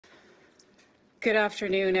Good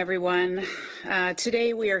afternoon, everyone.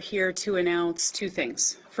 Today we are here to announce two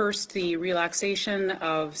things. First, the relaxation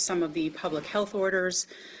of some of the public health orders,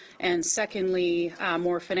 and secondly,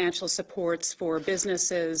 more financial supports for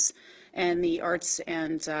businesses and the arts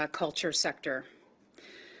and culture sector.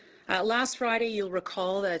 Last Friday, you'll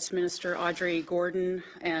recall that Minister Audrey Gordon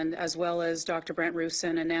and as well as Dr. Brent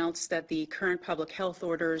Roussin announced that the current public health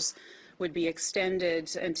orders would be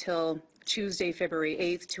extended until Tuesday, February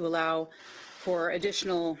 8th to allow for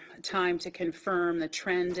additional time to confirm the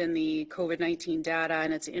trend in the COVID-19 data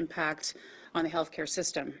and its impact on the healthcare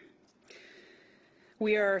system.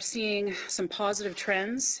 We are seeing some positive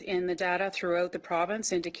trends in the data throughout the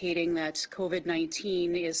province, indicating that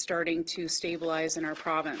COVID-19 is starting to stabilize in our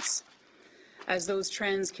province. As those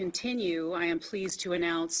trends continue, I am pleased to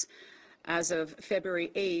announce as of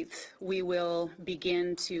February 8th, we will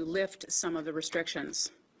begin to lift some of the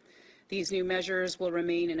restrictions. These new measures will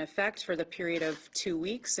remain in effect for the period of 2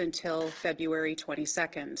 weeks until February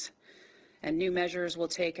 22nd. And new measures will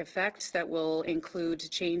take effect that will include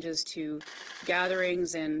changes to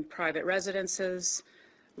gatherings in private residences,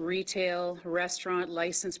 retail, restaurant,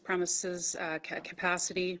 licensed premises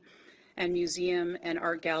capacity, and museum and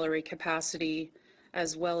art gallery capacity,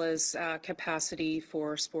 as well as capacity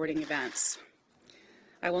for sporting events.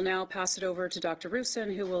 I will now pass it over to Dr.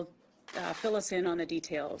 Roussin, who will fill us in on the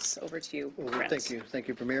details. Over to you, Brent. Thank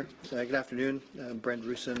you, Premier. Good afternoon. Brent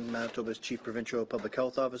Roussin, Manitoba's Chief Provincial Public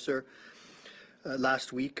Health Officer.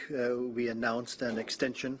 Last week, we announced an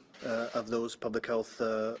extension of those public health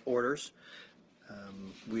orders.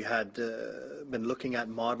 We had been looking at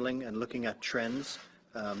modeling and looking at trends,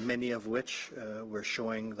 many of which were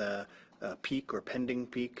showing the peak or pending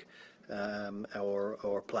peak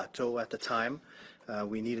or plateau at the time.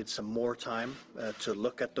 We needed some more time to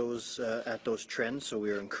look at those trends, so we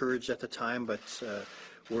were encouraged at the time, but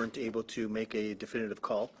weren't able to make a definitive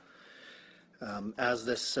call. As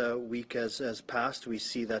this week has passed, we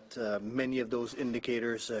see that many of those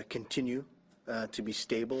indicators continue to be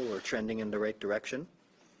stable or trending in the right direction,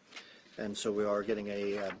 and so we are getting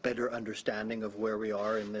a better understanding of where we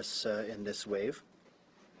are in this wave.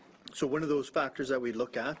 So one of those factors that we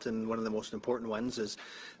look at, and one of the most important ones, is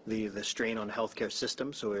the strain on healthcare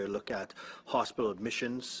system. So we look at hospital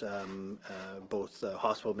admissions, both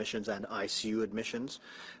hospital admissions and ICU admissions,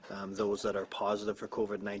 those that are positive for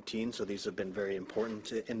COVID-19. So these have been very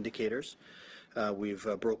important indicators. We've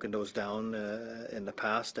broken those down in the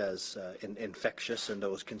past as infectious and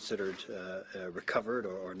those considered recovered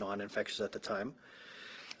or non-infectious at the time.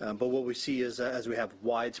 But what we see is as we have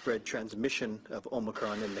widespread transmission of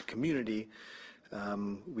Omicron in the community,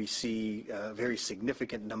 we see very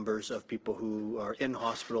significant numbers of people who are in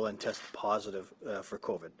hospital and test positive for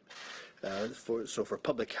COVID. So for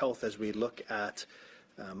public health, as we look at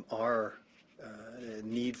our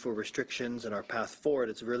need for restrictions and our path forward,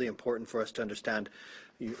 it's really important for us to understand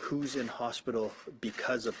who's in hospital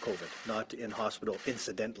because of COVID, not in hospital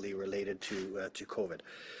incidentally related to COVID.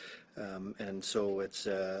 And so it's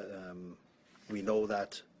we know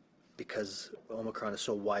that because Omicron is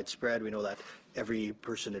so widespread, we know that every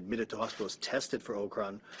person admitted to hospital is tested for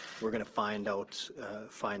Omicron. We're going to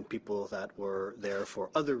find people that were there for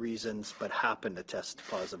other reasons but happen to test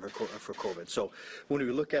positive for COVID. So when we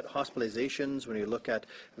look at hospitalizations, when we look at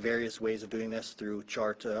various ways of doing this through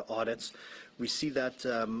chart audits, we see that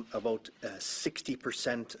about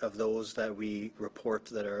 60% of those that we report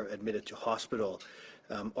that are admitted to hospital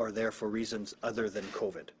are there for reasons other than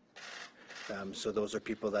COVID. So those are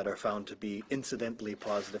people that are found to be incidentally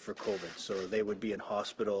positive for COVID. So they would be in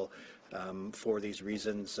hospital for these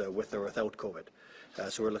reasons with or without COVID.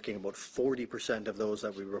 So we're looking at about 40% of those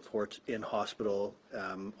that we report in hospital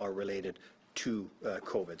are related to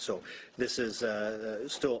COVID. So this is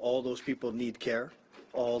still all those people need care.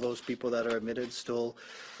 All those people that are admitted still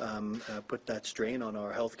put that strain on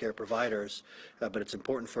our healthcare providers, but it's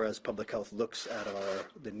important for us, public health looks at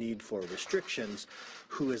the need for restrictions,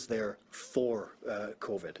 who is there for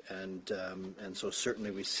COVID, and so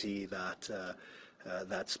certainly we see that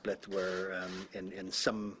that split where in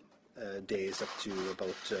some days up to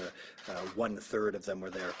about 1/3 of them were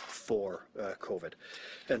there for COVID,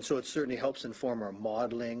 and so it certainly helps inform our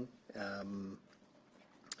modeling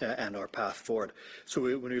and our path forward. So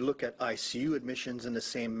when we look at ICU admissions in the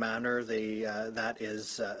same manner, that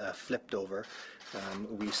is flipped over.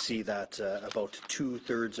 We see that about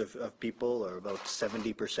 2/3 of people, or about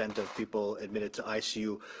 70% of people admitted to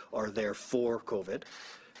ICU, are there for COVID.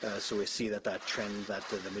 So we see that trend, that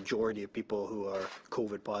the majority of people who are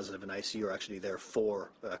COVID positive in ICU are actually there for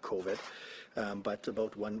COVID, but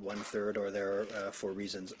about 1/3 are there for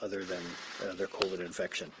reasons other than their COVID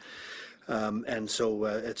infection. And so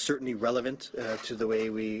it's certainly relevant to the way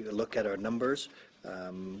we look at our numbers.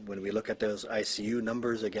 When we look at those ICU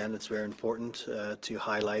numbers, again, it's very important to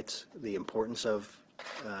highlight the importance of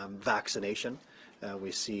vaccination.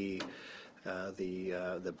 We see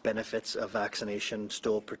the benefits of vaccination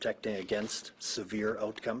still protecting against severe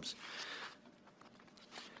outcomes.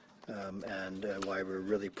 And why we're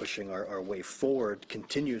really pushing our way forward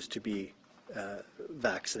continues to be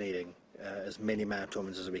vaccinating as many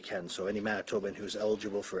Manitobans as we can. So any Manitoban who's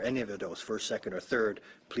eligible for any of the dose, first, second, or third,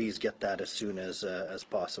 please get that as soon as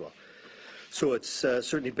possible. So it's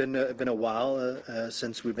certainly been a while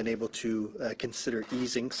since we've been able to consider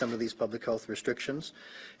easing some of these public health restrictions,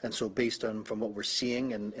 and so based on from what we're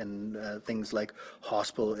seeing and things like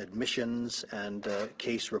hospital admissions and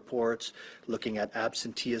case reports, looking at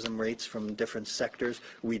absenteeism rates from different sectors,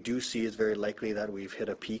 we do see it's very likely that we've hit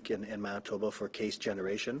a peak in Manitoba for case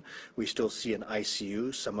generation. We still see in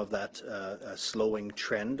ICU some of that slowing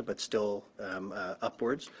trend, but still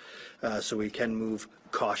upwards. So we can move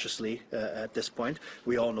cautiously at this point.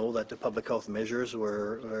 We all know that the public health measures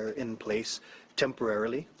were in place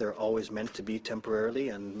temporarily. They're always meant to be temporarily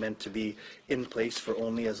and meant to be in place for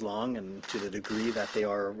only as long and to the degree that they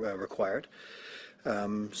are required.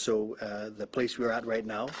 So the place we're at right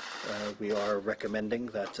now, we are recommending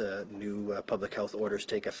that new public health orders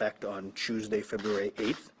take effect on Tuesday, February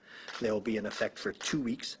 8th. They will be in effect for 2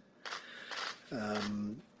 weeks.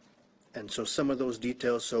 And so some of those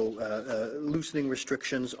details, so loosening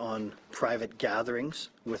restrictions on private gatherings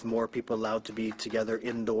with more people allowed to be together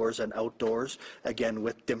indoors and outdoors, again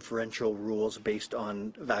with differential rules based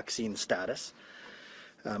on vaccine status.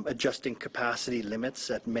 Adjusting capacity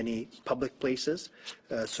limits at many public places.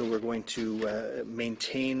 So we're going to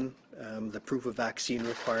maintain the proof of vaccine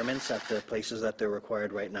requirements at the places that they're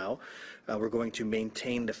required right now. We're going to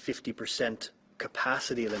maintain the 50%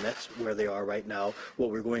 capacity limits where they are right now. What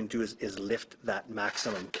we're going to do is lift that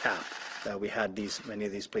maximum cap. We had many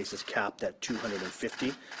of these places capped at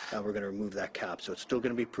 250. We're going to remove that cap. So it's still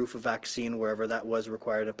going to be proof of vaccine wherever that was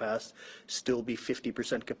required to pass, still be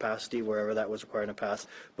 50% capacity wherever that was required to pass,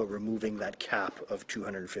 but removing that cap of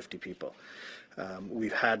 250 people.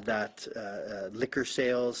 We've had that liquor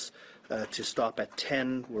sales to stop at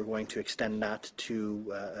 10. We're going to extend that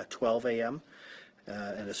to 12 a.m.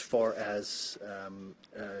 And as far as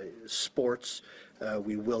sports,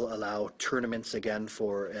 we will allow tournaments again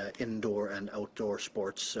for indoor and outdoor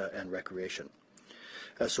sports and recreation.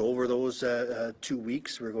 So over those 2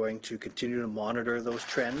 weeks, we're going to continue to monitor those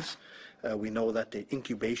trends. We know that the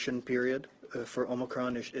incubation period for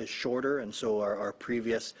Omicron is shorter, and so our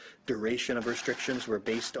previous duration of restrictions were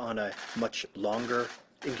based on a much longer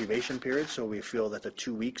incubation period. So we feel that the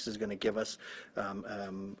 2 weeks is going to give us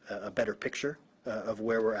a better picture of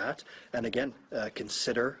where we're at, and again,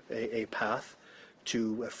 consider a path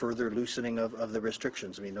to a further loosening of the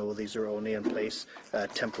restrictions. We know these are only in place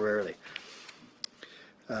temporarily.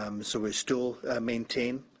 So we still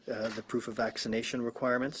maintain the proof of vaccination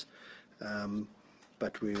requirements,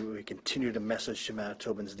 but we continue to message to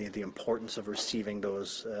Manitobans the importance of receiving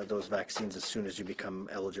those vaccines as soon as you become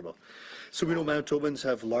eligible. So we know Manitobans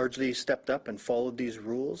have largely stepped up and followed these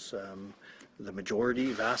rules. The vast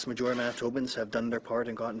majority of Manitobans have done their part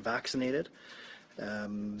and gotten vaccinated.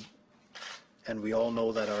 And we all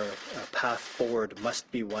know that our path forward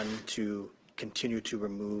must be one to continue to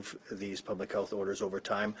remove these public health orders over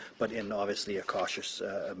time, but in obviously a cautious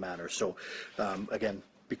manner. So again,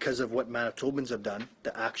 because of what Manitobans have done,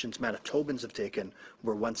 the actions Manitobans have taken,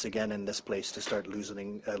 we're once again in this place to start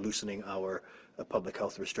loosening our public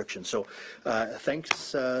health restrictions. So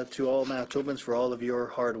thanks to all Manitobans for all of your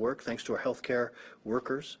hard work. Thanks to our healthcare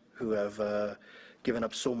workers who have given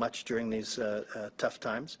up so much during these tough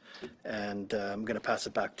times. And I'm going to pass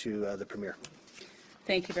it back to the Premier.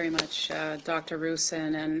 Thank you very much, Dr.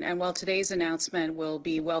 Roussin. And while today's announcement will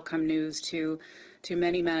be welcome news to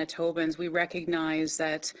many Manitobans, we recognize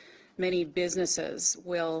that many businesses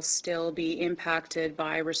will still be impacted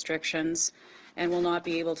by restrictions and will not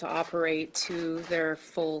be able to operate to their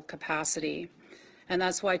full capacity. And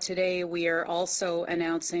that's why today we are also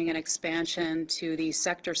announcing an expansion to the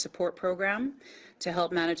sector support program to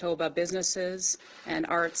help Manitoba businesses and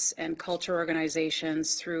arts and culture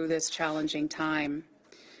organizations through this challenging time.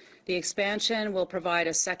 The expansion will provide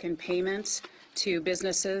a second payment to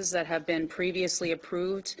businesses that have been previously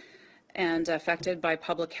approved and affected by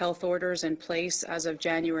public health orders in place as of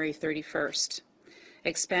January 31st.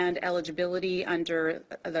 Expand eligibility under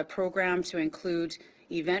the program to include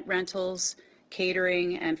event rentals,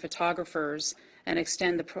 catering, and photographers, and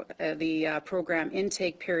extend the program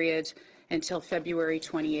intake period until February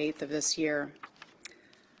 28th of this year.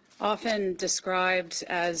 Often described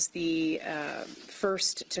as the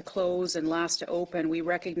first to close and last to open, we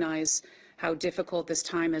recognize how difficult this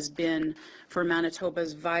time has been for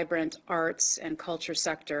Manitoba's vibrant arts and culture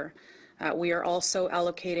sector. We are also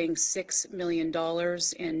allocating $6 million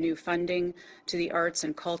in new funding to the Arts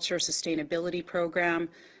and Culture Sustainability Program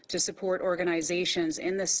to support organizations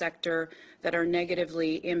in this sector that are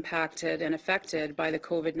negatively impacted and affected by the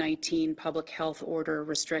COVID-19 public health order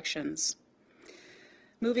restrictions.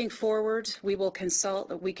 Moving forward, we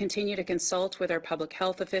continue to consult with our public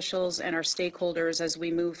health officials and our stakeholders as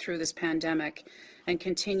we move through this pandemic and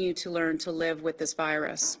continue to learn to live with this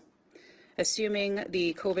virus. Assuming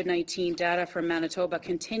the COVID-19 data from Manitoba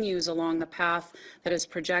continues along the path that is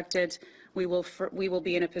projected, we will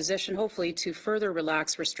be in a position, hopefully, to further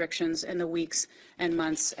relax restrictions in the weeks and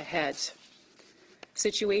months ahead.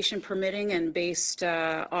 Situation permitting and based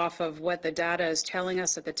off of what the data is telling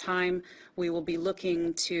us at the time, we will be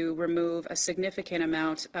looking to remove a significant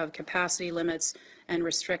amount of capacity limits and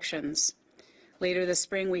restrictions. Later this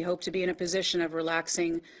spring, we hope to be in a position of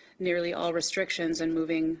relaxing nearly all restrictions and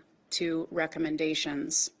moving to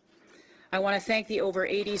recommendations. I want to thank the over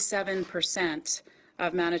 87%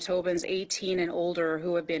 of Manitobans 18 and older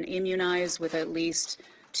who have been immunized with at least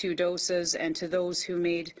 2 doses, and to those who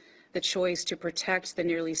made the choice to protect the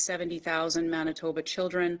nearly 70,000 Manitoba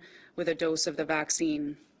children with a dose of the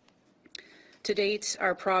vaccine. To date,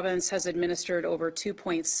 our province has administered over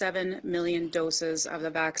 2.7 million doses of the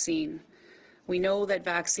vaccine. We know that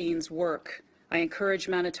vaccines work. I encourage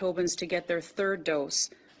Manitobans to get their 3rd dose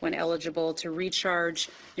when eligible to recharge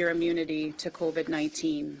your immunity to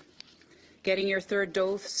COVID-19. Getting your 3rd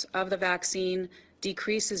dose of the vaccine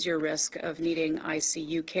decreases your risk of needing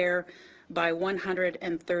ICU care by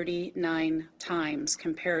 139 times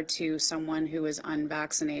compared to someone who is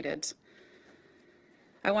unvaccinated.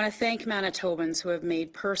 I want to thank Manitobans who have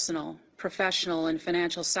made personal, professional, and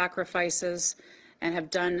financial sacrifices and have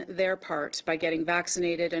done their part by getting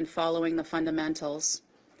vaccinated and following the fundamentals.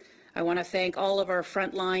 I want to thank all of our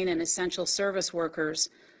frontline and essential service workers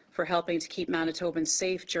for helping to keep Manitobans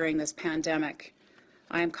safe during this pandemic.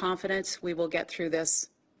 I am confident we will get through this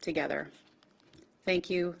together. Thank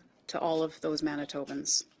you to all of those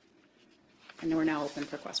Manitobans. And we're now open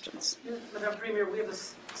for questions. Madam Premier, we have the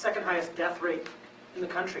 2nd highest death rate in the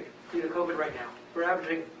country due to COVID right now. We're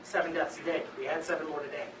averaging 7 deaths a day. We had 7 more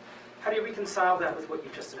today. How do you reconcile that with what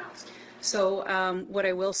you just announced? So what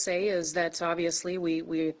I will say is that obviously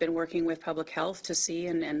we've been working with public health to see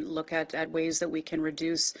and look at ways that we can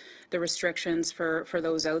reduce the restrictions for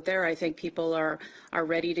those out there. I think people are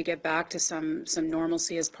ready to get back to some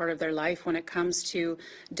normalcy as part of their life. When it comes to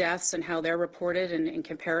deaths and how they're reported and in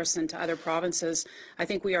comparison to other provinces, I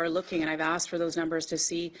think we are looking, and I've asked for those numbers to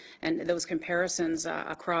see, and those comparisons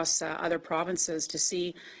across other provinces to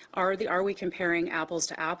see, are we comparing apples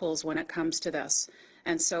to apples when it comes to this?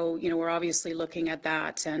 And so, we're obviously looking at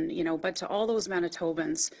that. And, but to all those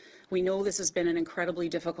Manitobans, we know this has been an incredibly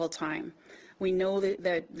difficult time. We know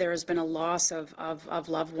that there has been a loss of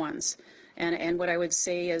loved ones. And what I would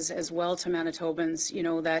say is as well to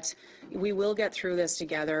Manitobans, that we will get through this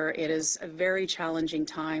together. It is a very challenging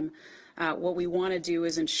time. What we want to do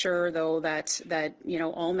is ensure, though, that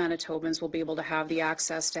all Manitobans will be able to have the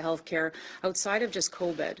access to health care outside of just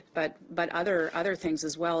COVID, but other things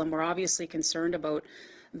as well. And we're obviously concerned about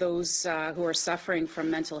those who are suffering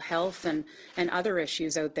from mental health and other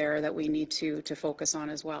issues out there that we need to focus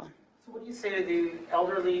on as well. So what do you say to the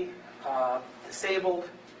elderly, disabled,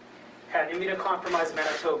 and immunocompromised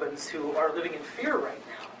Manitobans who are living in fear right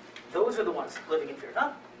now? Those are the ones living in fear,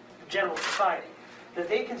 not general society. That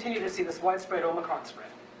they continue to see this widespread Omicron spread.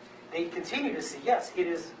 They continue to see, yes, it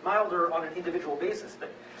is milder on an individual basis, but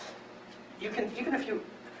you can, even if you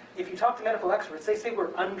talk to medical experts, they say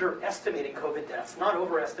we're underestimating COVID deaths, not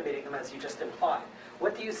overestimating them as you just implied.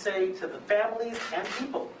 What do you say to the families and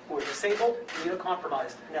people who are disabled,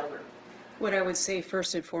 immunocompromised, and elderly? What I would say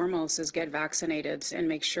first and foremost is get vaccinated and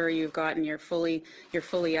make sure you've gotten you're fully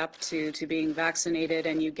up to being vaccinated,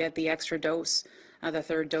 and you get the extra dose, the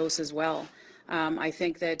 3rd dose as well. I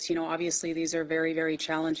think that, obviously these are very, very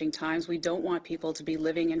challenging times. We don't want people to be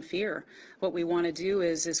living in fear. What we want to do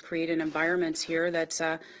is create an environment here that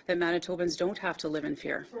Manitobans don't have to live in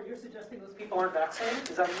fear. So you're suggesting those people aren't vaccinated?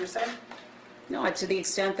 Is that what you're saying? No, to the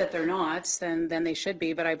extent that they're not, then they should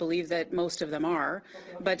be, but I believe that most of them are.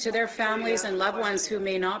 Okay. But to their families and loved ones who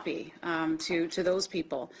may not be, to those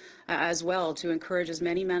people as well, to encourage as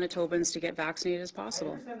many Manitobans to get vaccinated as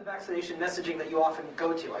possible. I understand the vaccination messaging that you often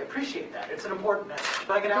go to. I appreciate that. It's an important message.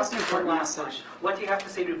 But I can ask you one last question. What do you have to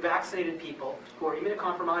say to vaccinated people who are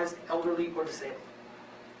immunocompromised, elderly, or disabled?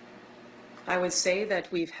 I would say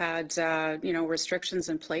that we've had, restrictions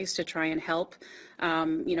in place to try and help,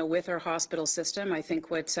 with our hospital system. I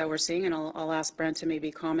think what we're seeing, and I'll ask Brent to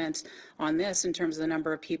maybe comment on this in terms of the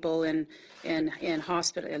number of people in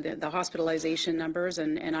hospital, the hospitalization numbers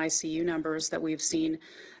and ICU numbers that we've seen,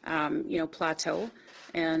 plateau.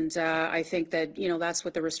 And I think that, that's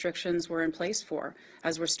what the restrictions were in place for.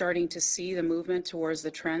 As we're starting to see the movement towards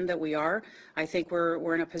the trend that we are, I think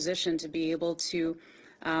we're in a position to be able to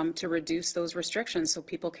reduce those restrictions so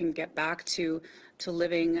people can get back to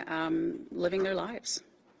living their lives.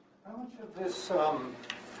 How much of this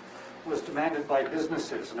was demanded by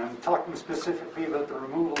businesses? And I'm talking specifically about the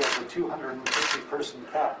removal of the 250-person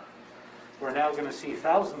cap. We're now going to see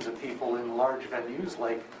thousands of people in large venues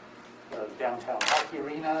like downtown hockey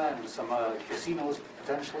arena and some casinos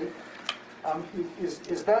potentially.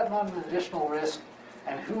 Is that not an additional risk?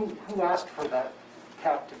 And who asked for that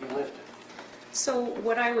cap to be lifted? So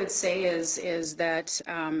what I would say is that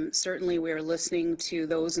certainly we're listening to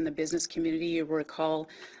those in the business community. You recall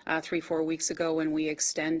 3-4 weeks ago when we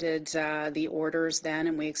extended the orders then,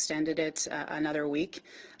 and we extended it another week.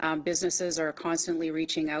 Businesses are constantly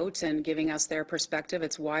reaching out and giving us their perspective.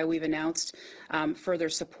 It's why we've announced further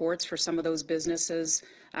supports for some of those businesses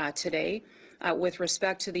today. With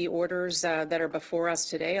respect to the orders that are before us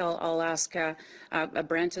today, I'll ask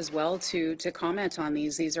Brent as well to comment on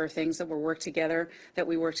these. These are things that we work together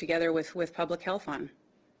with public health on.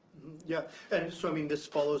 Yeah, and so I mean, this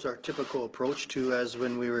follows our typical approach to as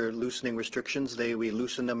when we were loosening restrictions, we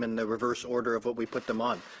loosened them in the reverse order of what we put them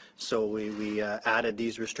on. So we added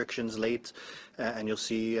these restrictions late, and you'll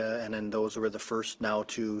see, and then those were the first now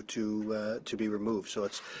to be removed. So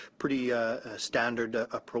it's pretty standard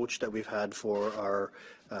approach that we've had for our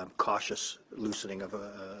cautious loosening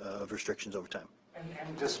of restrictions over time.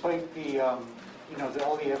 And despite the,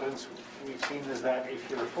 all the evidence we've seen is that if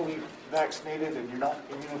you're fully vaccinated and you're not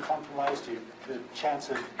immunocompromised, the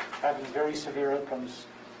chance of having very severe outcomes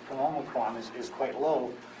from Omicron is quite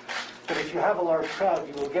low. But if you have a large crowd,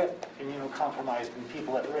 you will get immunocompromised and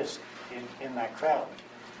people at risk in that crowd.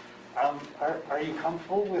 Are you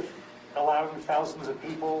comfortable with allowing thousands of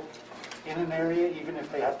people in an area, even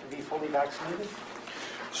if they have to be fully vaccinated?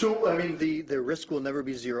 So, I mean, the risk will never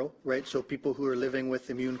be zero, right? So people who are living with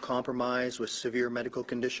immune compromise, with severe medical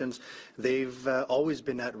conditions, they've always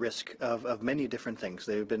been at risk of many different things.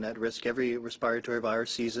 They've been at risk every respiratory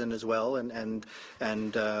virus season as well, and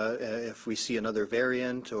if we see another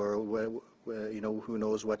variant or who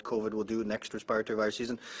knows what COVID will do next respiratory virus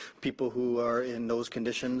season. People who are in those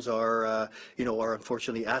conditions are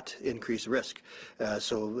unfortunately at increased risk.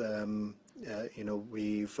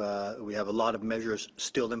 We have a lot of measures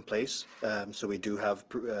still in place. So we do have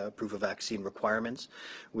proof of vaccine requirements.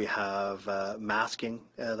 We have masking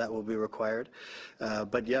that will be required.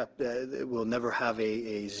 But yeah, we'll never have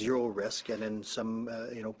a zero risk. And then some,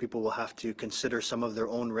 people will have to consider some of their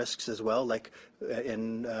own risks as well, like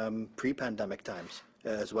in pre-pandemic times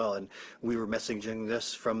as well. And we were messaging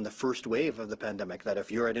this from the first wave of the pandemic, that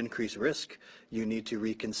if you're at increased risk, you need to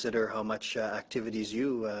reconsider how much activities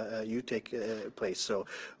you take place. So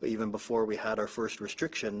even before we had our first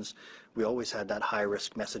restrictions, we always had that high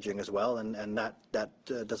risk messaging as well, and that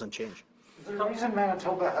doesn't change. Is there a reason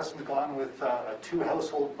Manitoba hasn't gone with a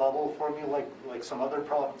 2-household bubble formula like some other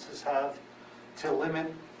provinces have to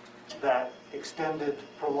limit that extended,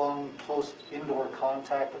 prolonged, close indoor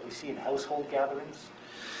contact that we see in household gatherings?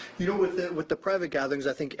 With the private gatherings,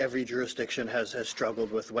 I think every jurisdiction has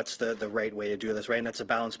struggled with what's the right way to do this, right? And it's a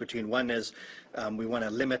balance between, one is we want to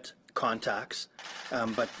limit contacts,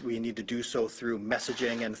 but we need to do so through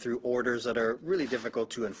messaging and through orders that are really difficult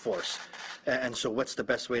to enforce. And so what's the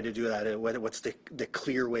best way to do that? What's the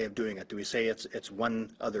clear way of doing it? Do we say it's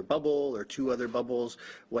one other bubble or 2 other bubbles?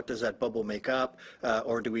 What does that bubble make up?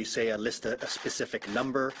 Or do we say list a specific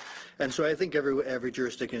number? And so I think every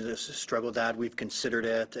jurisdiction has struggled that. We've considered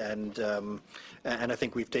it, and I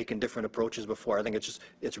think we've taken different approaches before. I think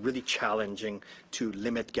it's really challenging to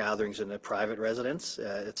limit gatherings in a private residence.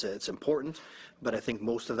 It's important, but I think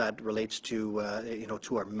most of that relates to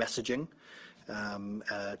to our messaging.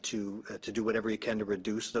 To do whatever you can to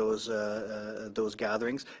reduce those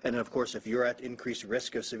gatherings, and then of course, if you're at increased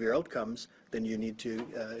risk of severe outcomes, then you need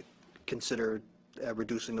to consider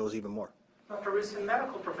reducing those even more. Dr. Roussin,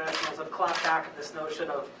 medical professionals have clapped back at this notion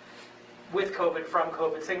of with COVID, from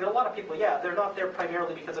COVID, saying that a lot of people, they're not there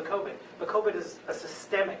primarily because of COVID, but COVID is a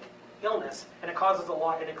systemic illness, and it causes a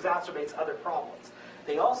lot, and exacerbates other problems.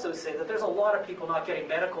 They also say that there's a lot of people not getting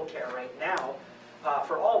medical care right now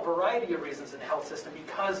for all variety of reasons in the health system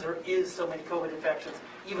because there is so many COVID infections,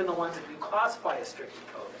 even the ones that you classify as strictly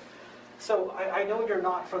COVID. So I know you're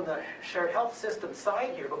not from the shared health system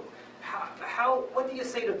side here, but what do you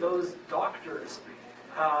say to those doctors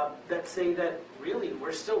that say that really,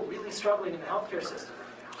 we're still really struggling in the healthcare system?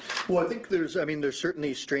 Well, I think there's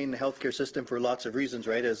certainly strain in the healthcare system for lots of reasons,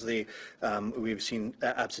 right? As we've seen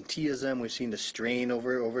absenteeism, we've seen the strain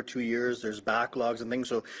over 2 years. There's backlogs and things.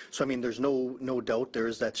 So I mean, there's no doubt there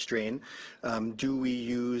is that strain. Do we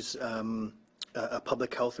use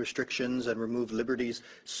public health restrictions and remove liberties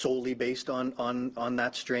solely based on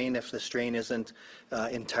that strain? If the strain isn't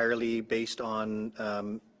entirely based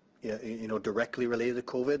on directly related to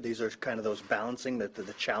COVID. These are kind of those balancing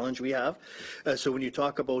the challenge we have. So when you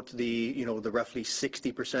talk about the roughly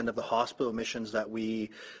 60% of the hospital admissions that we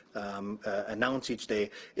announce each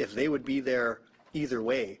day, if they would be there either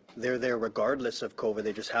way, they're there regardless of COVID,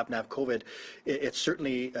 they just happen to have COVID, it's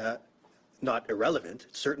certainly not irrelevant.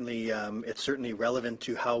 It's certainly relevant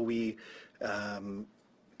to how we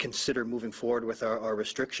consider moving forward with our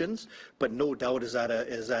restrictions, but no doubt is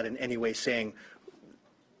that in any way saying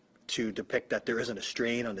to depict that there isn't a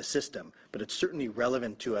strain on the system, but it's certainly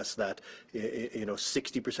relevant to us that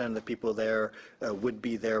 60% of the people there would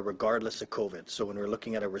be there regardless of COVID. So when we're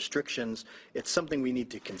looking at our restrictions, it's something we need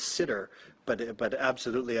to consider, but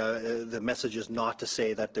absolutely the message is not to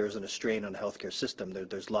say that there isn't a strain on the healthcare system.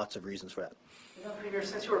 There's lots of reasons for that. Premier,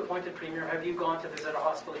 since you were appointed Premier, have you gone to visit a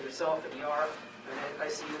hospital yourself, an ER, an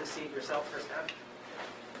ICU to see it yourself firsthand?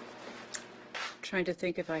 Trying to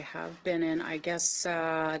think if I have been in. I guess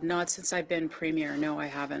not since I've been Premier. No, I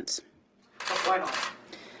haven't. Why not?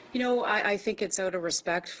 I think it's out of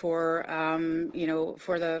respect for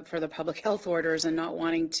for the public health orders and not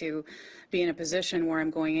wanting to be in a position where I'm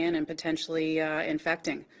going in and potentially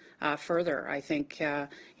infecting further. I think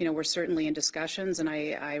we're certainly in discussions, and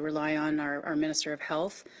I rely on our Minister of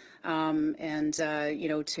Health to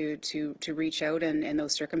reach out in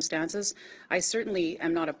those circumstances. I certainly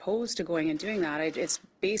am not opposed to going and doing that. It's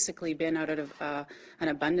basically been out of an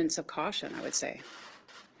abundance of caution, I would say.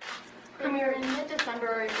 Premier, in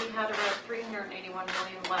mid-December, we had about $381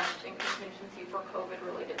 million left in contingency for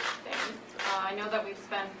COVID-related things. I know that we've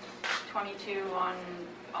spent 22 on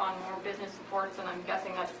more business supports, and I'm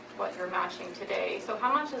guessing that's what you're matching today. So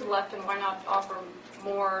how much is left, and why not offer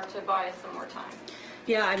more to buy us some more time?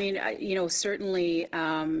 Yeah, I mean, certainly,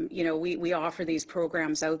 we offer these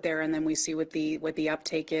programs out there, and then we see what the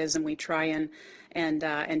uptake is, and we try and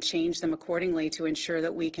change them accordingly to ensure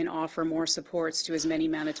that we can offer more supports to as many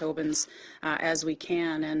Manitobans as we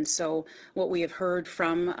can. And so what we have heard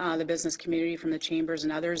from the business community, from the chambers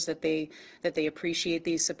and others, that they appreciate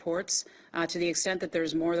these supports. To the extent that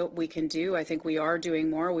there's more that we can do, I think we are doing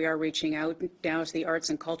more. We are reaching out now to the arts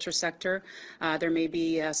and culture sector. There may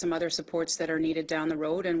be some other supports that are needed down the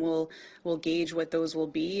road, and we'll gauge what those will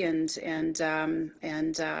be and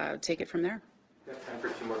take it from there. We have time for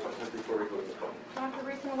 2 more questions before we go to the phone. Dr.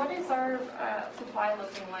 Roussin, what is our supply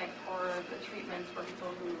looking like for the treatments for people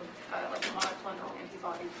who, like monoclonal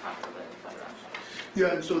antibodies, Paxlovid, et cetera?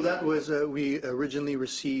 Yeah, and so that was, we originally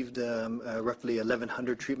received roughly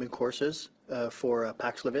 1,100 treatment courses for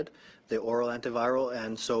Paxlovid, the oral antiviral,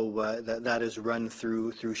 and so that is run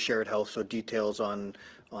through Shared Health, so details on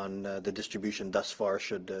the distribution thus far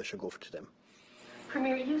should go to them.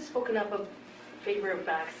 Premier, you've spoken up in favor of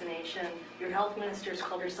vaccination. Your health minister's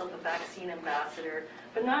called herself a vaccine ambassador,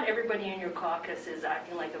 but not everybody in your caucus is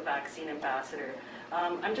acting like a vaccine ambassador.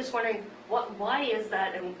 I'm just wondering, why is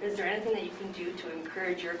that, and is there anything that you can do to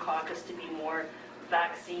encourage your caucus to be more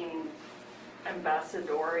vaccine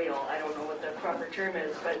ambassadorial? I don't know what the proper term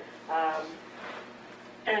is, but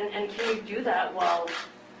and can you do that while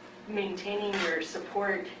maintaining your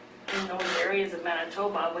support in those areas of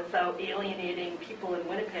Manitoba without alienating people in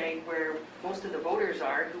Winnipeg, where most of the voters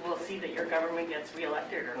are, who will see that your government gets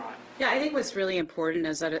reelected or not? Yeah, I think what's really important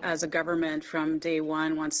is that as a government from day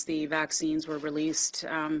one, once the vaccines were released,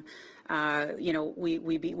 we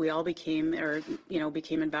all became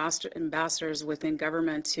ambassadors within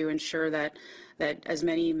government to ensure that as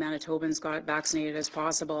many Manitobans got vaccinated as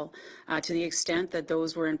possible. To the extent that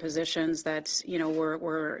those were in positions that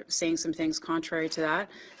were saying some things contrary to that,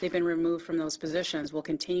 they've been removed from those positions. We'll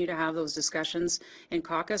continue to have those discussions in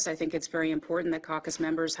caucus. I think it's very important that caucus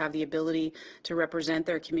members have the ability to represent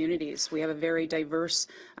their communities. We have a very diverse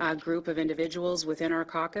group of individuals within our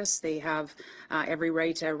caucus. They have every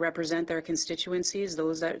right to represent their constituencies,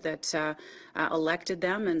 those that elected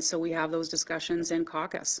them, and so we have those discussions in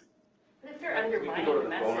caucus. But if they're We undermining can go to the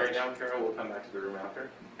the phone right message. now, Carol. We'll come back to the room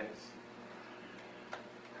after. Thanks.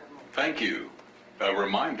 Thank you. A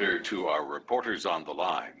reminder to our reporters on the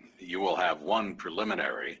line, you will have one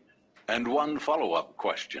preliminary and one follow-up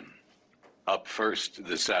question. Up first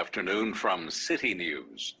this afternoon from City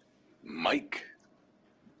News, Mike.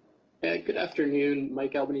 Good afternoon,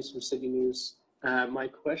 Mike Albanese from City News. My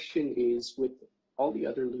question is, with all the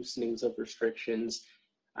other loosenings of restrictions,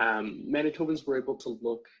 Manitobans were able to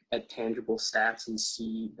look at tangible stats and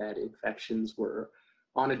see that infections were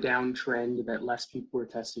on a downtrend, that less people were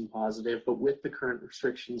testing positive. But with the current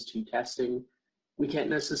restrictions to testing, we can't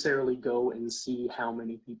necessarily go and see how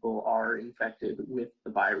many people are infected with the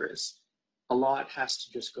virus. A lot has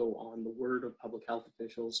to just go on the word of public health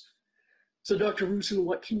officials. So, Dr. Roussin,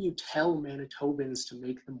 what can you tell Manitobans to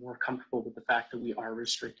make them more comfortable with the fact that we are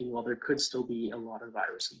restricting while there could still be a lot of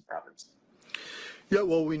virus in the province? Yeah,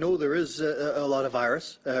 well, we know there is a lot of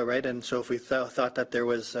virus, right? And so if we thought that there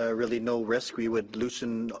was really no risk, we would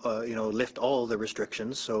loosen, lift all the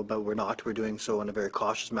restrictions. So, but we're not. We're doing so in a very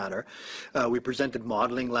cautious manner. We presented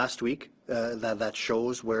modeling last week that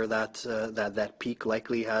shows where that peak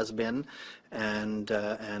likely has been, and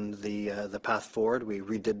the path forward. We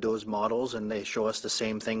redid those models, and they show us the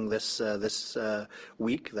same thing this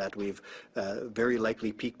week, that we've very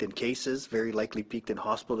likely peaked in cases, very likely peaked in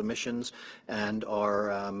hospital admissions, and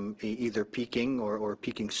are either peaking or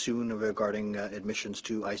peaking soon regarding admissions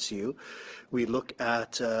to ICU. We look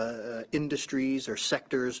at industries or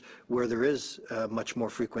sectors where there is much more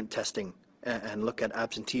frequent testing, and look at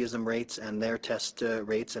absenteeism rates and their test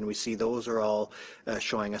rates, and we see those are all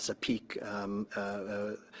showing us a peak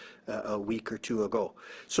a week or two ago.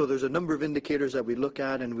 So there's a number of indicators that we look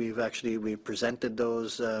at, and we presented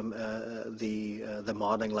those the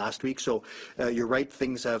modeling last week. So you're right,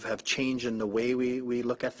 things have changed in the way we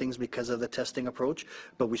look at things because of the testing approach,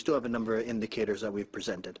 but we still have a number of indicators that we've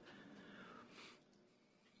presented.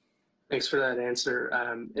 Thanks for that answer.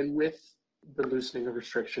 And with the loosening of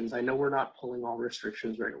restrictions, I know we're not pulling all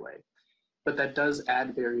restrictions right away, but that does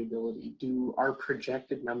add variability. Do our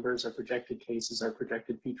projected numbers, our projected cases, our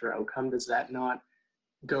projected future outcome, does that not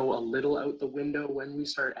go a little out the window when we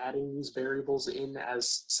start adding these variables in,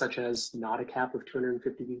 as such as not a cap of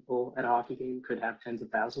 250 people at a hockey game could have tens of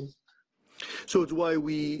thousands? So it's why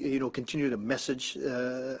we, continue to message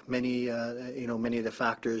many of the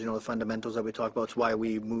factors, the fundamentals that we talk about. It's why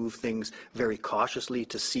we move things very cautiously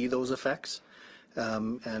to see those effects.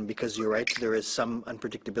 And because you're right, there is some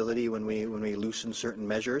unpredictability when we loosen certain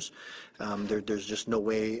measures. There's just no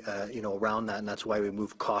way, around that, and that's why we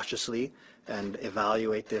move cautiously and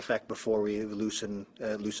evaluate the effect before we loosen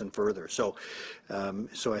further. So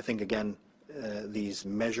I think, again, these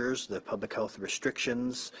measures, the public health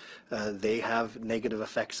restrictions, they have negative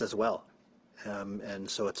effects as well. And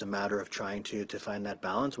so it's a matter of trying to find that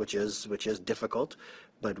balance, which is difficult,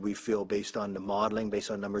 but we feel, based on the modeling,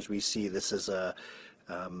 based on numbers we see, this is a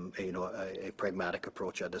pragmatic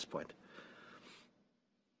approach at this point.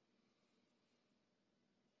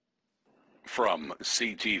 From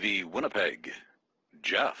CTV Winnipeg,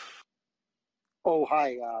 Jeff. Oh,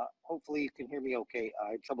 hi. Hopefully you can hear me okay.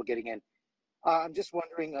 I had trouble getting in. I'm just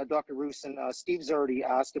wondering, Dr. Roussin, Steve's already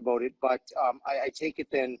asked about it, but I take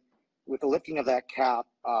it then, with the lifting of that cap,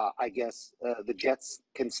 I guess the Jets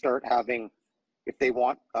can start having, if they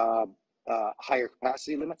want, higher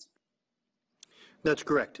capacity limits? That's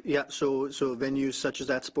correct. Yeah, so venues such as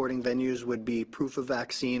that, sporting venues, would be proof of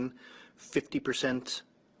vaccine, 50%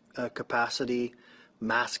 capacity,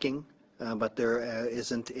 masking, but there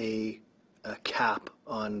isn't a cap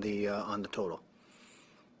on the total.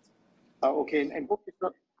 Okay, and both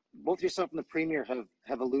yourself and the Premier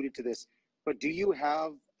have alluded to this, but do you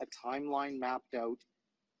have a timeline mapped out,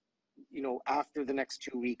 after the next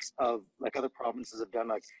 2 weeks, of, like other provinces have done,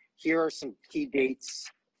 like, here are some key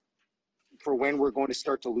dates for when we're going to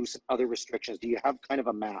start to loosen other restrictions? Do you have kind of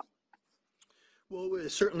a map? Well,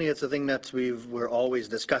 certainly it's a thing that we're always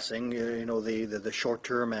discussing, the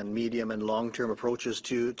short-term and medium and long-term approaches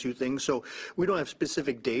to things. So we don't have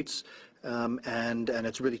specific dates, and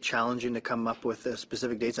it's really challenging to come up with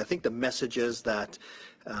specific dates. I think the message is that,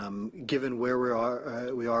 given where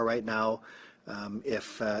we are right now,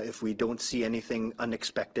 if we don't see anything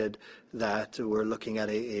unexpected, that we're looking at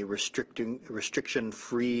a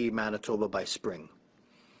restriction-free Manitoba by spring.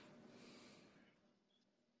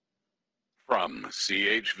 From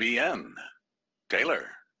CHVN, Taylor.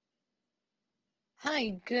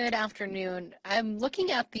 Hi, good afternoon. I'm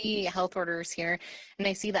looking at the health orders here, and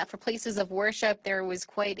I see that for places of worship, there was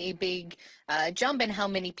quite a big jump in how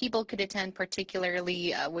many people could attend,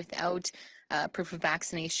 particularly without proof of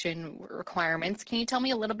vaccination requirements. Can you tell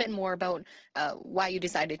me a little bit more about why you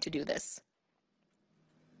decided to do this?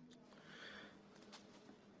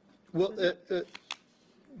 Well,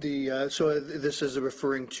 so this is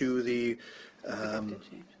referring to the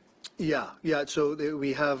Yeah. So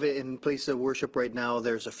we have in place of worship right now,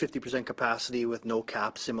 there's a 50% capacity with no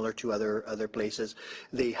cap, similar to other places.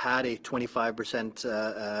 They had a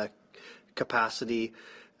 25% capacity,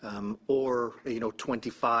 or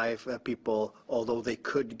 25 people, although they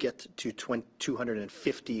could get to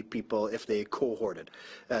 250 people if they cohorted.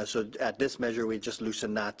 So at this measure, we just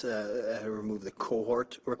loosen that, remove the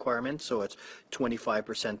cohort requirement. So it's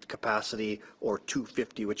 25% capacity or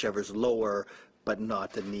 250, whichever's lower, but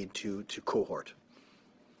not the need to cohort.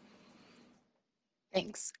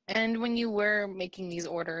 Thanks. And when you were making these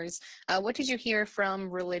orders, what did you hear from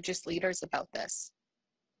religious leaders about this?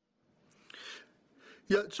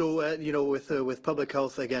 Yeah, so with public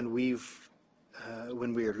health, again,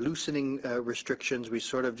 when we are loosening restrictions, we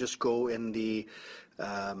sort of just go in the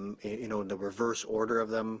the reverse order of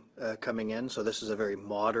them coming in. So this is a very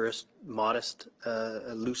modest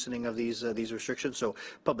loosening of these restrictions. So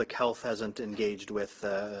public health hasn't engaged with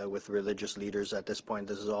religious leaders at this point.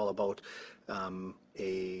 This is all about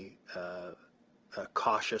a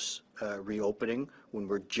cautious reopening when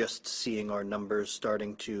we're just seeing our numbers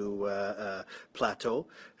starting to plateau.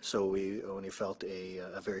 So we only felt a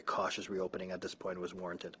very cautious reopening at this point was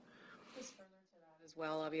warranted. As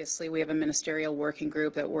well, obviously, we have a ministerial working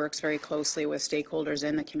group that works very closely with stakeholders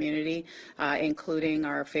in the community, including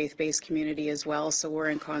our faith-based community as well. So we're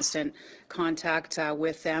in constant contact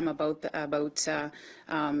with them about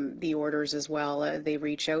the orders as well. They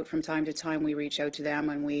reach out from time to time. We reach out to them,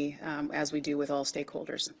 and we, as we do with all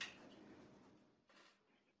stakeholders.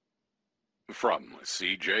 From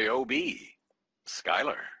CJOB,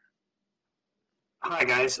 Skylar. Hi,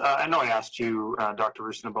 guys. I know I asked you, Dr.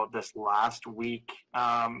 Roussin, about this last week.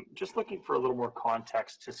 Just looking for a little more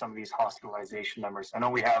context to some of these hospitalization numbers. I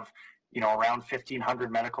know we have, around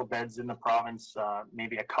 1,500 medical beds in the province.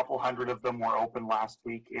 Maybe a couple hundred of them were open last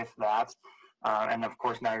week, if that. And of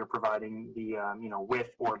course, now you're providing the,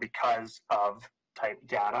 with or because of type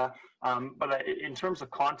data. But in terms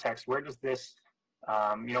of context, where does this,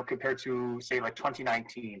 compare to, say, like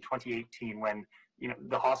 2019, 2018, when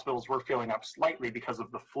the hospitals were filling up slightly because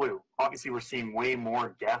of the flu. Obviously, we're seeing way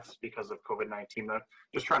more deaths because of COVID-19, but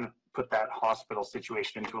just trying to put that hospital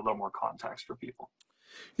situation into a little more context for people.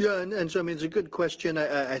 Yeah, and so, I mean, it's a good question.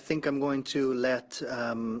 I think I'm going to let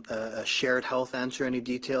Shared Health answer any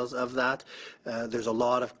details of that. There's a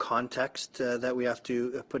lot of context that we have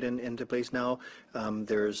to put into place now.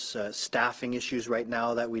 There's staffing issues right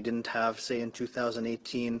now that we didn't have, say, in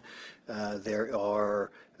 2018. There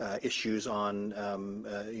are issues on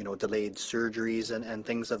delayed surgeries and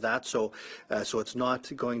things of that. So it's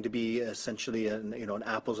not going to be essentially an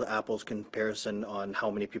apples to apples comparison on how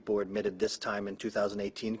many people were admitted this time in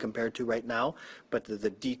 2018 compared to right now. But the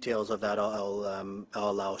details of that I'll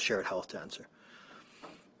allow Shared Health to answer.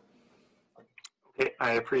 Okay,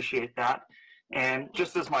 I appreciate that. And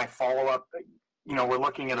just as my follow-up, we're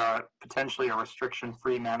looking at potentially a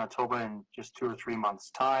restriction-free Manitoba in just 2 or 3 months'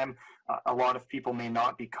 time. A lot of people may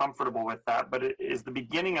not be comfortable with that, but is the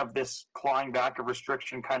beginning of this clawing back of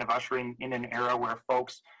restriction kind of ushering in an era where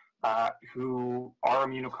folks who are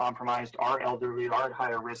immunocompromised, are elderly, are at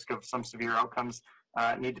higher risk of some severe outcomes,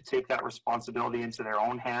 need to take that responsibility into their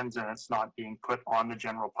own hands, and it's not being put on the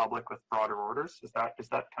general public with broader orders? Is that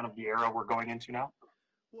kind of the era we're going into now?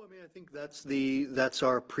 Well, I mean, I think that's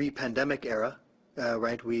our pre-pandemic era,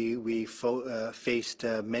 right? We faced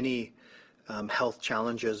many health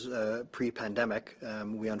challenges pre-pandemic.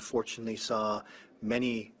 We unfortunately saw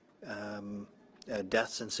many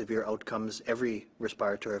deaths and severe outcomes every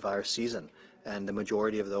respiratory virus season, and the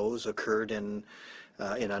majority of those occurred in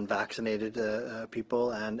unvaccinated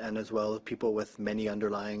people and as well as people with many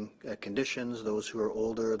underlying conditions, those who are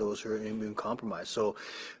older, those who are immune compromised. So,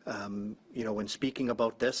 when speaking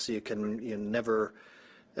about this, you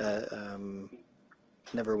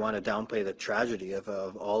never want to downplay the tragedy of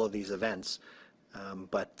all of these events.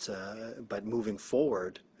 But moving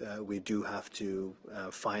forward, we do have to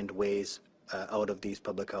find ways out of these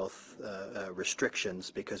public health restrictions,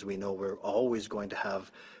 because we know we're always going to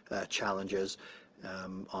have challenges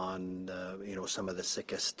on some of the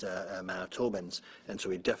sickest Manitobans, and so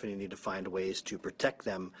we definitely need to find ways to protect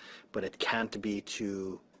them, but it can't be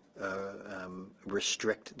to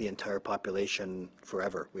restrict the entire population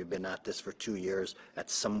forever. We've been at this for 2 years. At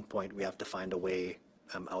some point, we have to find a way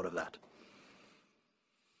out of that.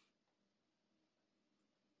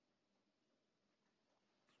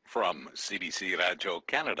 From CBC Radio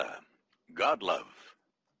Canada, Godlove.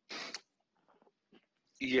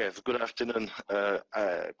 Yes, good afternoon.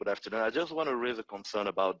 Good afternoon. I just want to raise a concern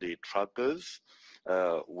about the truckers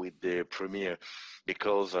with the Premier,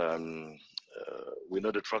 because we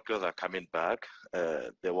know the truckers are coming back.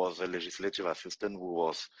 There was a legislative assistant who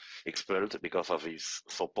was expelled because of his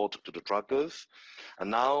support to the truckers.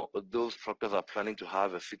 And now those truckers are planning to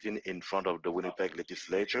have a sitting in front of the Winnipeg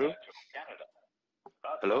legislature.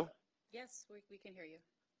 Hello? Yes, we can hear you.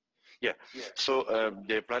 Yeah, so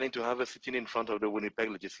they're planning to have a sitting in front of the Winnipeg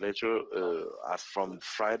legislature as from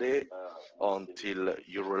Friday until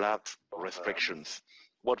you relax restrictions.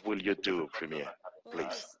 What will you do, Premier,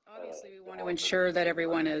 please? Obviously, we want to ensure that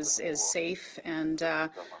everyone is safe, and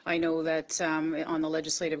I know that on the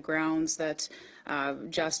legislative grounds that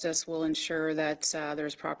Justice will ensure that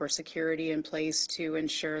there's proper security in place to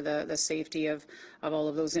ensure the safety of all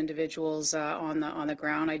of those individuals on the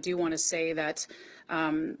ground. I do want to say that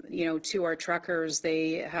to our truckers,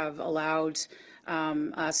 they have allowed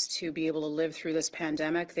us to be able to live through this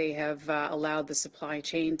pandemic. They have allowed the supply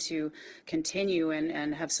chain to continue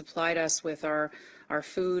and have supplied us with our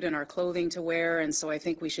food and our clothing to wear, and so I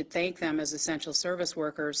think we should thank them as essential service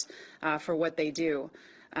workers for what they do.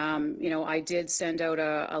 I did send out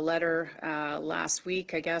a letter last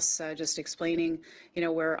week, I guess, just explaining,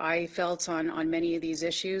 where I felt on many of these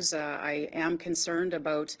issues. I am concerned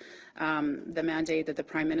about the mandate that the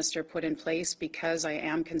Prime Minister put in place because I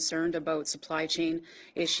am concerned about supply chain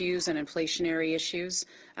issues and inflationary issues.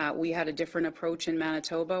 We had a different approach in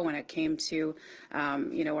Manitoba when it came to,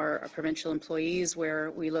 our provincial employees,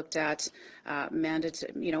 where we looked at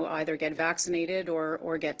either get vaccinated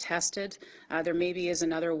or get tested. There maybe is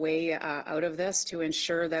another way out of this to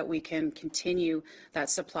ensure that we can continue that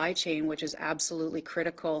supply chain, which is absolutely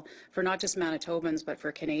critical for not just Manitobans, but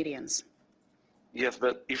for Canadians. Yes,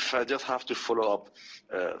 but if I just have to follow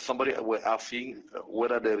up, somebody were asking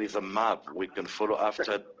whether there is a map we can follow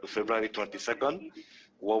after February 22nd.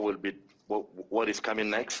 What is coming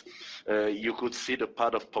next? You could see the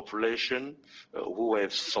part of population who were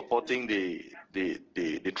supporting the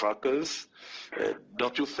truckers.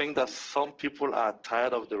 Don't you think that some people are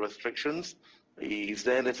tired of the restrictions? Is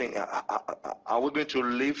there anything? Are we going to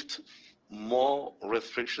lift more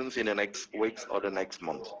restrictions in the next weeks or the next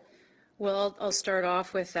month? Well, I'll start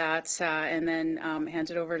off with that and then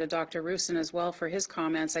hand it over to Dr. Roussin as well for his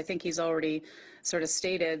comments. I think he's already sort of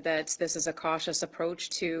stated that this is a cautious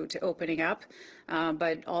approach to opening up,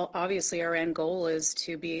 but obviously our end goal is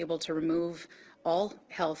to be able to remove all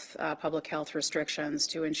public health restrictions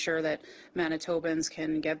to ensure that Manitobans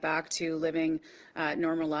can get back to living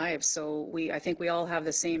normal lives. So I think we all have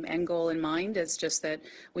the same end goal in mind. It's just that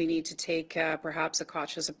we need to take perhaps a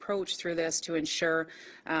cautious approach through this to ensure,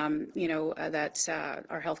 that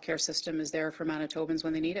our healthcare system is there for Manitobans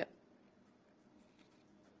when they need it.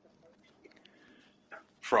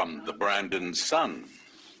 From the Brandon Sun,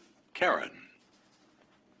 Karen.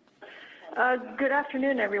 Good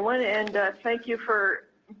afternoon, everyone, and thank you for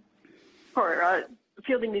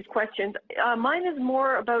fielding these questions. Mine is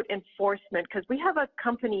more about enforcement, because we have a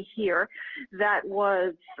company here that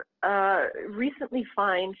was recently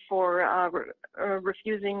fined for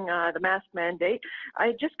refusing the mask mandate. I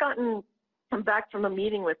had just gotten back from a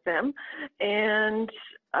meeting with them, and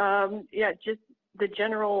just the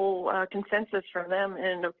general consensus from them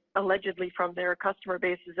and allegedly from their customer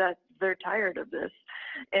base is that they're tired of this.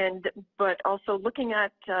 But also looking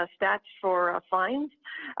at stats for fines,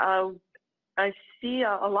 I see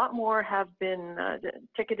a lot more have been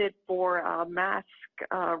ticketed for mask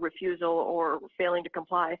refusal or failing to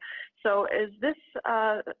comply. So is this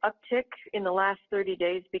uptick in the last 30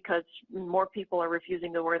 days because more people are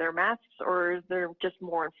refusing to wear their masks, or is there just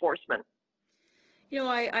more enforcement?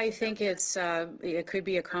 I think it could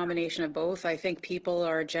be a combination of both. I think people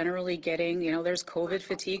are generally getting, there's COVID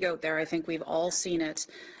fatigue out there. I think we've all seen it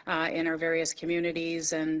in our various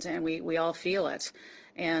communities, and we all feel it.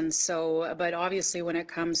 And so, but obviously when it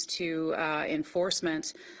comes to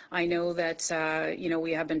enforcement, I know that,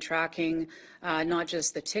 we have been tracking not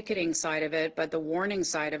just the ticketing side of it, but the warning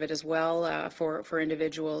side of it as well for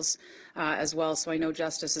individuals as well. So I know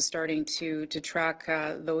Justice is starting to track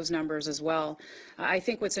those numbers as well. I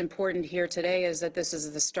think what's important here today is that this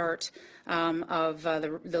is the start of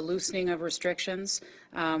the loosening of restrictions.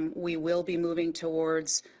 We will be moving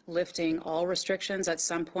towards lifting all restrictions at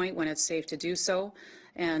some point when it's safe to do so.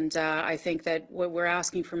 And I think that what we're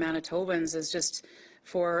asking for Manitobans is just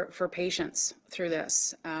for patience through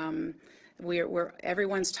this.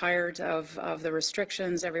 Everyone's tired of the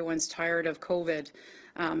restrictions. Everyone's tired of COVID.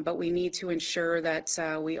 But we need to ensure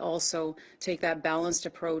that we also take that balanced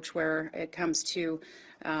approach where it comes to,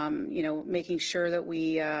 making sure that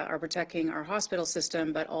we are protecting our hospital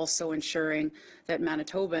system, but also ensuring that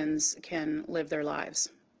Manitobans can live their lives.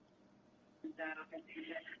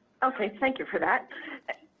 Okay, thank you for that.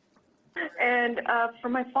 And for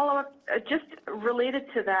my follow-up, just related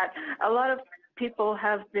to that, a lot of people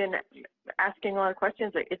have been asking a lot of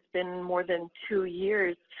questions. It's been more than 2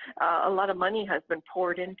 years. A lot of money has been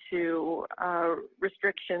poured into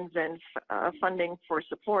restrictions and funding for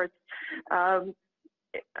supports.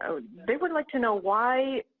 They would like to know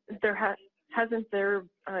why there hasn't there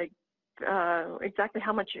exactly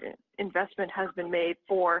how much investment has been made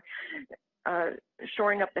for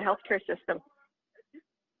shoring up the healthcare system.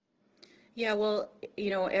 Yeah, well,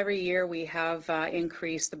 every year we have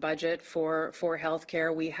increased the budget for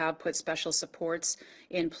healthcare. We have put special supports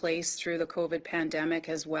in place through the COVID pandemic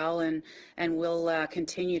as well, and will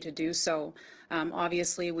continue to do so.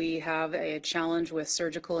 Obviously, we have a challenge with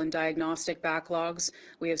surgical and diagnostic backlogs.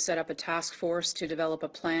 We have set up a task force to develop a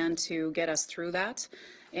plan to get us through that.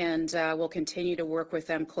 And we'll continue to work with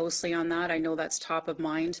them closely on that. I know that's top of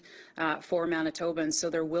mind for Manitobans. So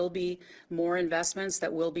there will be more investments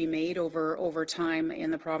that will be made over time in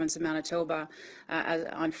the province of Manitoba.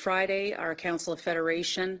 On Friday, our Council of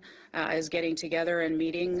Federation is getting together and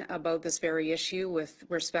meeting about this very issue with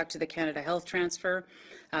respect to the Canada Health Transfer.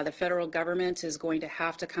 The federal government is going to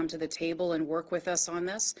have to come to the table and work with us on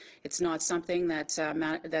this. It's not something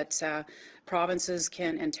that provinces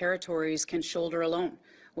and territories can shoulder alone.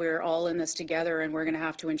 We're all in this together, and we're going to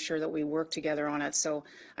have to ensure that we work together on it. So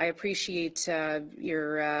I appreciate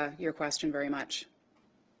your question very much.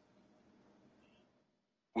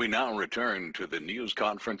 We now return to the news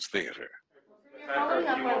conference theater. Following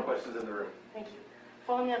up on questions in the room. Thank you.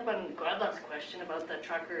 Following up on Gladluck's question about the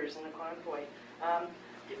truckers and the convoy,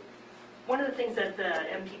 one of the things that the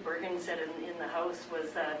MP Bergen said in the House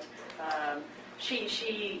was that she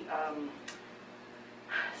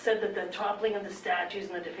said that the toppling of the statues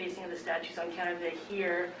and the defacing of the statues on Canada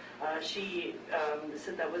here, she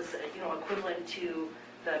said that was equivalent to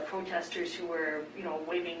the protesters who were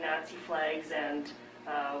waving Nazi flags and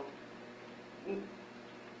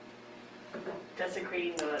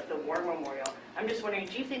desecrating the war memorial. I'm just wondering,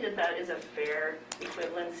 do you think that that is a fair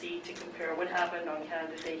equivalency to compare what happened on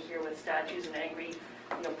Canada Day here with statues and angry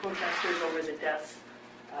protesters over the deaths,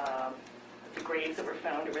 the graves that were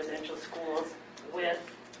found at residential schools, with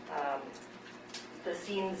the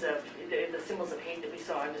scenes of the symbols of hate that we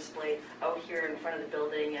saw on display out here in front of the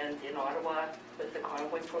building and in Ottawa with the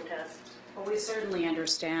convoy protests? Well, we certainly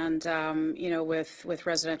understand, with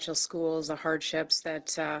residential schools, the hardships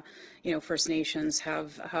that First Nations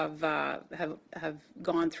have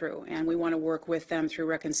gone through, and we want to work with them through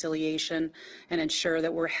reconciliation and ensure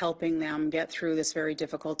that we're helping them get through this very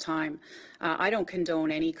difficult time. I don't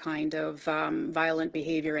condone any kind of violent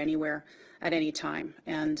behavior anywhere at any time.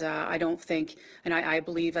 And I don't think, and I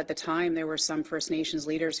believe at the time there were some First Nations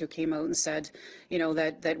leaders who came out and said,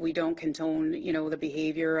 that we don't condone, the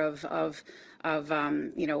behavior of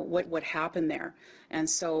what happened there. And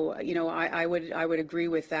so, I would agree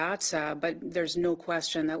with that, but there's no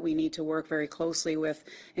question that we need to work very closely with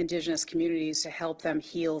Indigenous communities to help them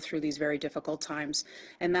heal through these very difficult times.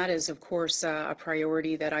 And that is, of course, a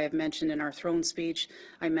priority that I have mentioned in our throne speech.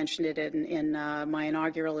 I mentioned it in my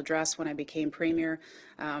inaugural address when I became Premier.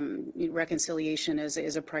 Reconciliation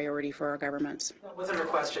is a priority for our government. That wasn't a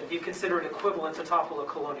question. Do you consider it equivalent to topple a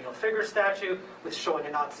colonial figure statue with showing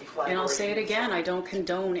a Nazi flag? And I'll say it again, I don't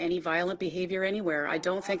condone any violent behavior anywhere. I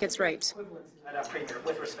don't think it's right. Premier,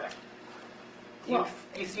 with respect. Do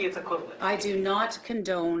you see its equivalent? I do not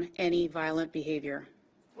condone any violent behavior.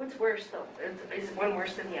 What's worse, though? Is one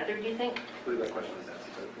worse than the other, do you think? I believe that question is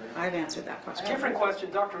answered. I've answered that question. A different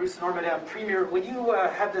question, Dr. Roussin or Madame Premier, when you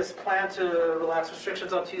had this plan to relax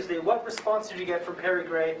restrictions on Tuesday, what response did you get from Perry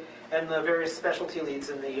Gray and the various specialty leads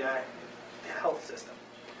in the health system?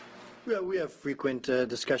 Well, we have frequent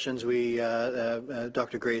discussions.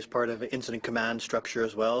 Dr. Gray is part of an incident command structure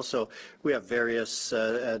as well, so we have various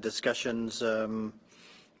discussions,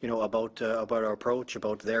 about our approach,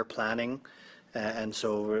 about their planning, and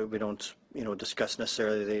so we don't, discuss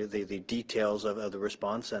necessarily the details of the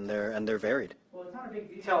response, and they're varied. Well, it's not a big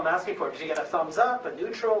detail I'm asking for. Did you get a thumbs up, a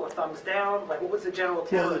neutral, a thumbs down? Like, what was the general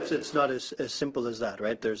tone? Well, it's not as simple as that,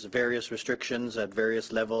 right? There's various restrictions at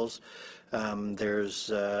various levels. We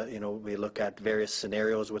look at various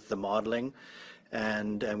scenarios with the modeling,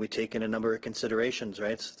 and we take in a number of considerations,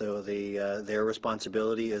 right? So their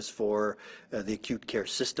responsibility is for the acute care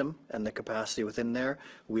system and the capacity within there.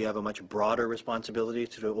 We have a much broader responsibility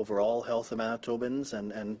to the overall health of Manitobans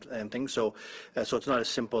and things. So it's not as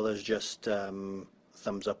simple as just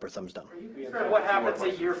thumbs up or thumbs down. What happens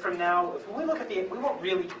a year from now? If we look at we won't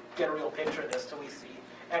really get a real picture of this till we see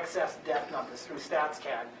excess death numbers through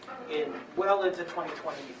StatsCan well into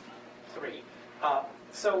 2023.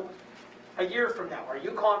 So a year from now, are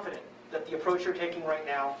you confident that the approach you're taking right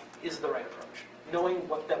now is the right approach, knowing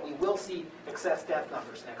that we will see excess death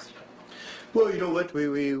numbers next year? Well, you know what,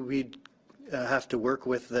 we have to work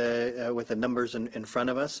with the numbers in front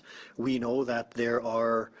of us. We know that there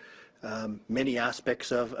are many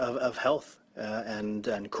aspects of health, and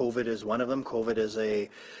COVID is one of them. COVID is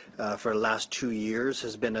for the last 2 years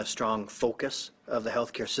has been a strong focus of the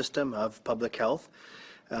healthcare system, of public health,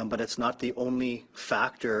 but it's not the only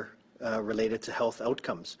factor related to health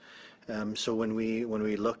outcomes. So when we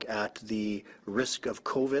look at the risk of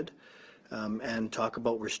COVID and talk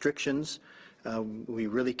about restrictions, we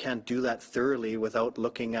really can't do that thoroughly without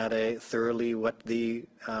looking at thoroughly what the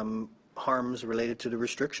harms related to the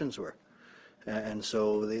restrictions were. And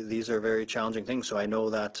so these are very challenging things. So I know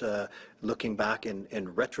that looking back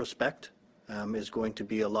in retrospect is going to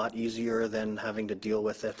be a lot easier than having to deal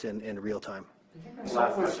with it in real time.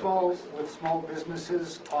 With small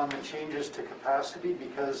businesses on the changes to capacity,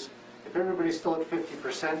 because if everybody's still at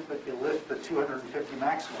 50%, but you lift the 250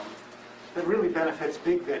 maximum, that really benefits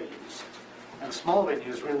big venues. And small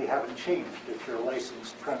venues really haven't changed if you're a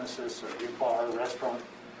licensed premises or your bar, restaurant,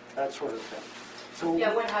 that sort of thing. So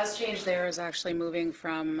yeah, what has changed there is actually moving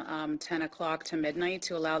from 10 o'clock to midnight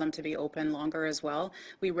to allow them to be open longer as well.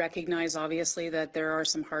 We recognize obviously that there are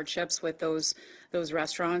some hardships with those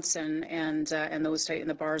restaurants and those in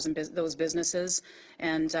the bars and those businesses,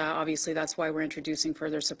 and obviously that's why we're introducing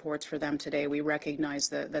further supports for them today. We recognize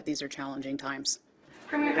that these are challenging times.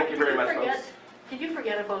 Premier, Thank you very much, folks. Did you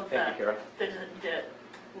forget about Thank you, Kara. the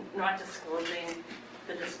not disclosing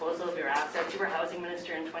the disposal of your assets? You were housing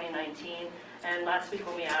minister in 2019, and last week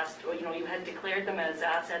when we asked, you had declared them as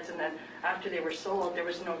assets, and then after they were sold, there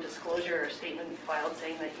was no disclosure or statement filed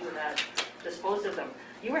saying that you had disposed of them.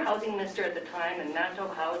 You were housing minister at the time, and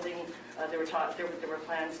Manitoba Housing, there were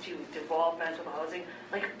plans to devolve Manitoba Housing.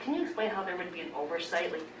 Can you explain how there would be an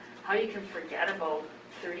oversight, how you can forget about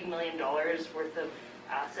 $30 million worth of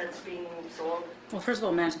assets being sold? Well, first of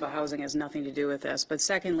all, Manitoba Housing has nothing to do with this, but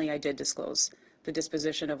secondly, I did disclose the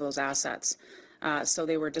disposition of those assets. So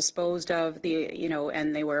they were disposed of,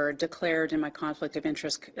 and they were declared in my conflict of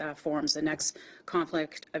interest forms. The next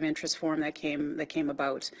conflict of interest form that came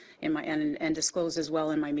about in my and disclosed as well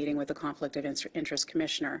in my meeting with the conflict of interest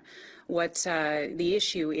commissioner. What the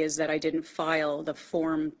issue is that I didn't file the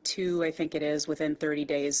Form 2, I think it is, within 30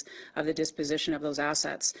 days of the disposition of those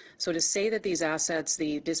assets. So to say that these assets,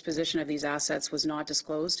 the disposition of these assets was not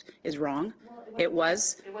disclosed is wrong. It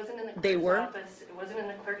was. It wasn't in the They clerk's were. office. It wasn't in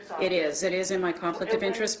the clerk's office. It is. It is in my conflict of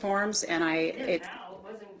interest forms, and It is now. It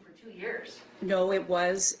wasn't for 2 years. No, it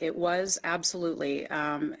was. It was absolutely.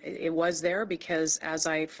 It was there because as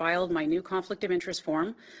I filed my new conflict of interest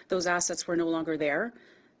form, those assets were no longer there,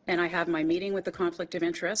 and I have my meeting with the conflict of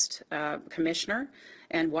interest commissioner.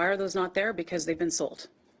 And why are those not there? Because they've been sold.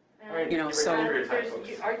 So.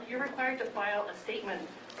 You're required to file a statement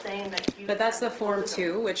saying that you. But that's the Form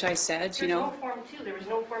 2, which I said, There's no Form 2. There was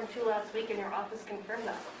no Form 2 last week, and your office confirmed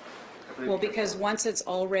that. Well, because once it's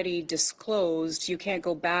already disclosed, you can't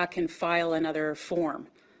go back and file another form.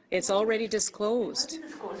 It's already disclosed. It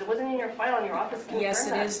wasn't disclosed. It wasn't in your file, and your office confirmed Yes,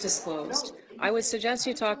 it that. is disclosed. No, I would suggest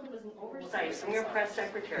you talk. It was an oversight from your press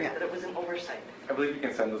secretary that it was an oversight. I believe you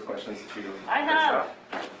can send those questions to I have.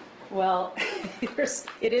 Well,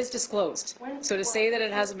 it is disclosed. So to say that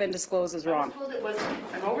it hasn't been disclosed is I wrong. was told it was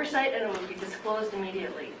an oversight and it would be disclosed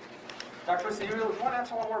immediately. Dr. Roussin, do you want to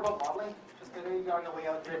answer one more about modeling? Just because you're on the way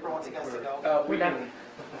out, Draper wants you guys to go. We can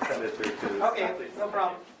send it through to. Okay, no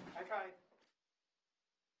problem.